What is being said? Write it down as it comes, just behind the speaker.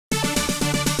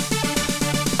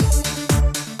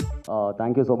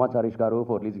Thank you so much, Harish Garu,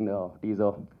 for releasing the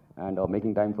teaser and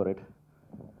making time for it.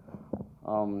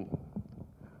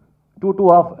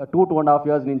 2.5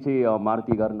 years నుంచి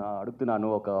మారుతి గారు అడుగుతున్నాను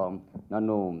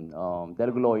నన్ను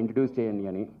తెలుగులో introduce చేయండి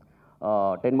అని.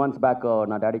 10 months బ్యాక్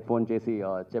నా డాడీకి ఫోన్ చేసి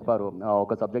చెప్పారు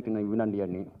ఒక సబ్జెక్ట్ వినండి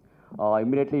అని.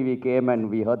 Immediately we came and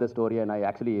we heard the story and I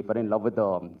actually fell in love with the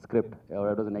script. It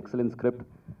was an excellent script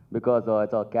because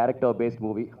it's a character-based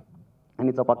movie and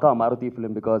it's a pakka Maruthi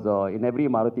film because in every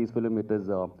Maruthi's film it is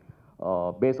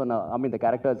based on the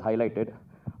character is highlighted.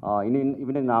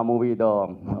 Even in our movie,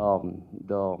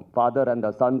 the father and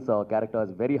the son's character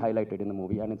is very highlighted in the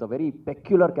movie, and it's a very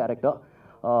peculiar character.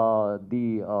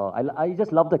 I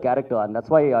just love the character, and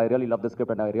that's why I really love the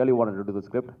script, and I really wanted to do the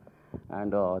script.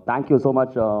 And thank you so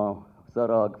much, sir,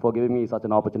 for giving me such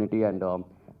an opportunity and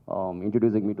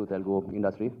introducing me to Telugu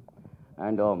industry.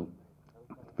 And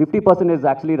 50% is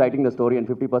actually writing the story, and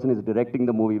 50% is directing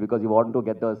the movie because you want to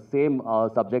get the same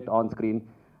subject on screen.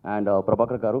 And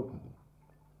Prabhakar Garu.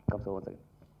 Come so one second.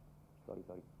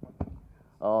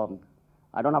 Sorry.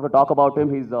 I don't have to talk about him.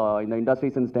 He's in the industry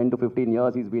since 10 to 15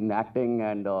 years. He's been acting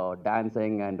and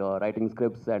dancing and writing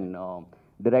scripts and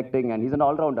directing, and he's an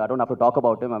all-rounder. I don't have to talk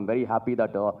about him. I'm very happy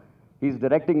that he's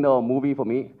directing the movie for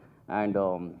me. And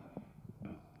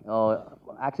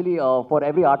actually, for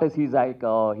every artist, he's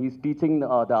teaching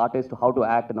the artist how to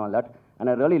act and all that. And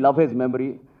I really love his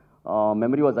memory.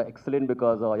 Memory was excellent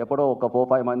because ఎప్పుడో ఒక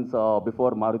 4-5 months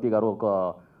before Maruti గారు ఒక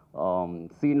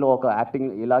సీన్లో ఒక acting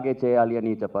ఇలాగే చేయాలి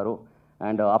అని చెప్పారు.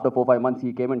 And after 4-5 months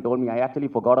he came and told me. I actually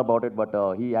forgot about it, but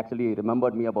he actually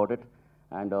remembered me about it.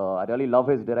 And I really love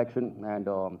his direction, and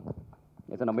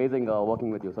it's an amazing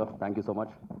working with you, sir. Thank you so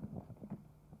much.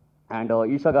 And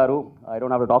Isha Garu, I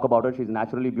don't have to talk about her. She's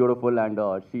naturally beautiful, and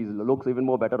she looks even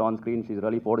more better on screen. She's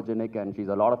really photogenic, and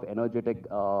she's a lot of energetic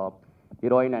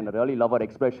heroine, and I really love her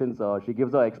expressions. She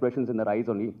gives her expressions in her eyes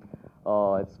only.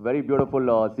 It's very beautiful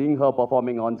seeing her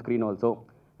performing on screen also.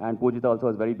 And Pujita also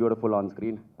is very beautiful on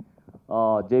screen.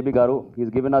 JB Garu, he's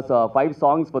given us 5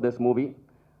 songs for this movie.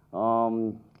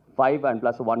 5 and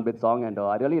plus 1 bit song, and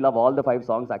I really love all the 5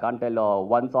 songs. I can't tell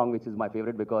one song which is my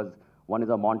favorite because one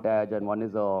is a montage and one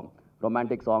is a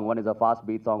romantic song, one is a fast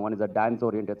beat song, one is a dance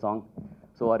oriented song.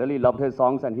 So I really loved his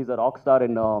songs, and he's a rock star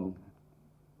in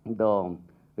the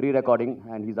re-recording,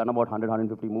 and he's done about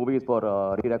 100-150 movies for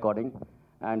re-recording,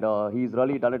 and he's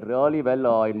really done it really well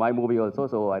in my movie also,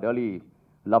 so I really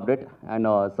loved it. And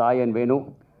Sai and Venu,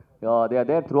 they are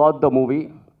there throughout the movie.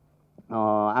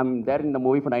 I'm there in the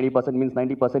movie for 90%, means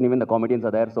 90% even the comedians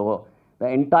are there, so the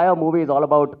entire movie is all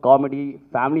about comedy,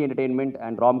 family entertainment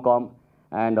and rom-com,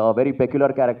 and a very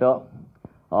peculiar character.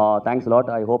 Thanks a lot.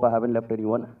 I hope I haven't left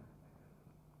anyone.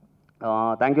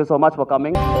 Thank you so much for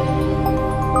coming.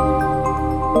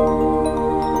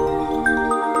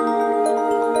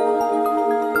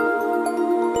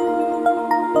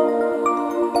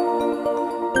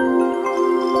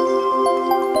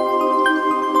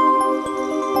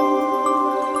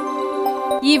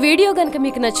 ఈ video గనుక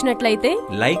మీకు నచ్చినట్లయితే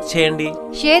like చేయండి,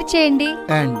 share చేయండి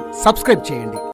and subscribe చేయండి.